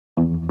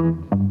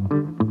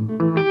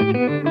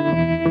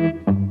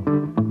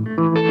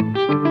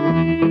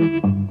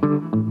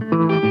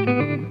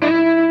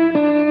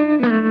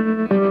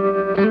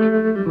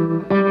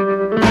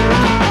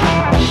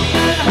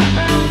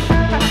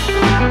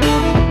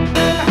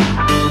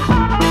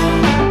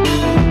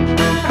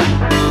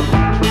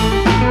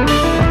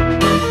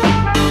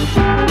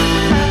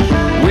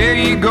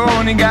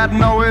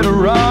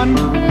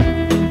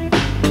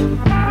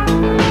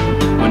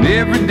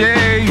every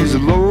day is a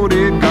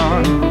loaded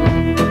gun.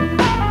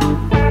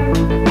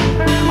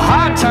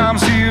 Hard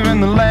times here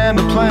in the land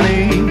of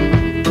plenty.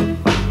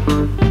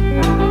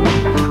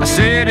 I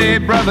said, hey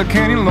brother,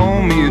 can you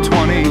loan me a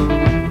 20?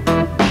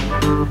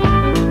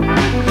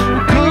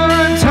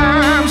 Good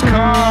times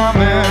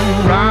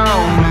coming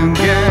round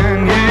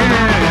again,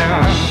 yeah.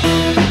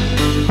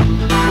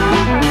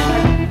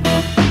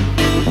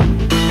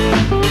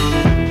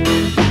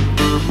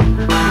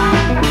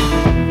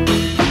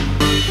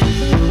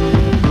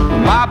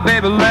 My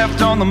baby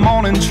left on the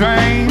morning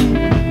train,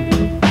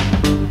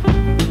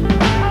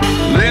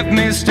 left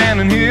me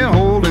standing here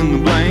holding the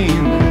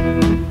blame.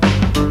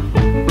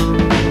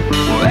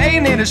 Well,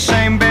 ain't it a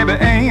shame, baby,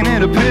 ain't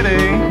it a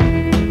pity?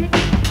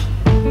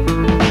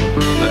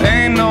 There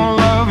ain't no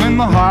love in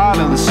the heart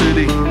of the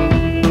city.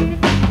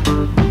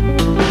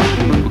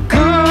 But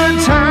good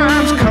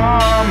times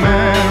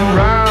coming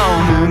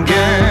round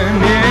again,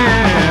 yeah.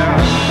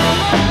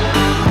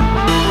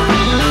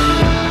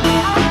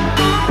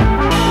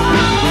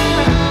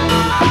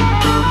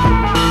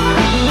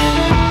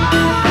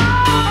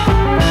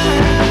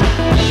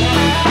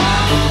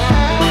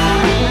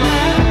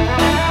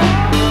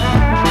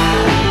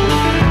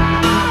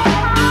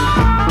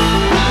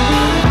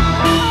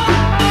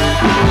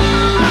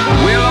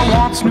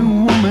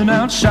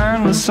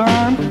 Outshine the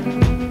sun,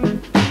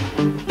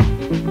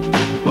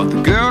 but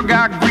the girl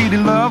got greedy,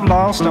 love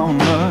lost on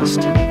lust.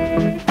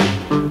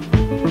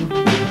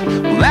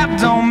 Well, that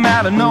don't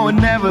matter, no it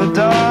never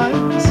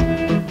does.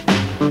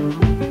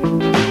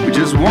 We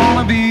just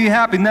wanna be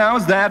happy now,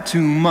 is that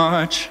too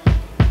much?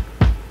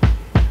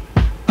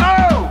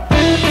 Oh!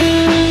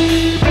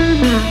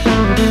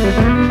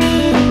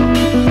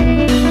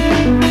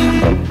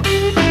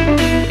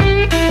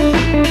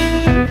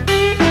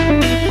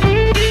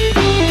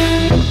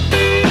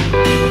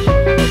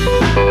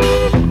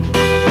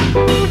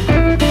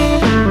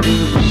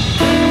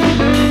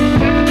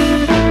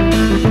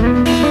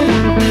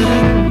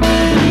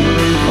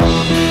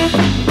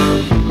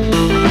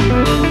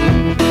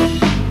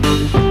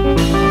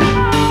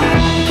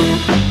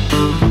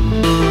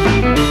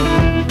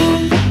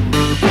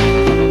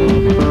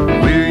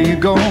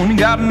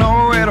 Got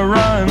nowhere to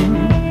run,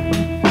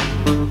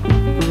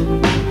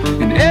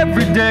 and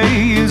every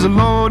day is a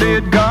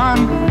loaded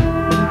gun.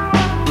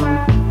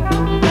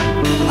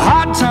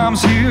 Hard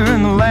times here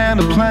in the land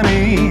of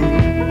plenty.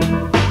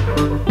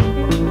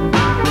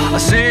 I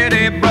said,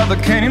 hey brother,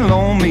 can you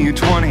loan me a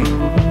 20?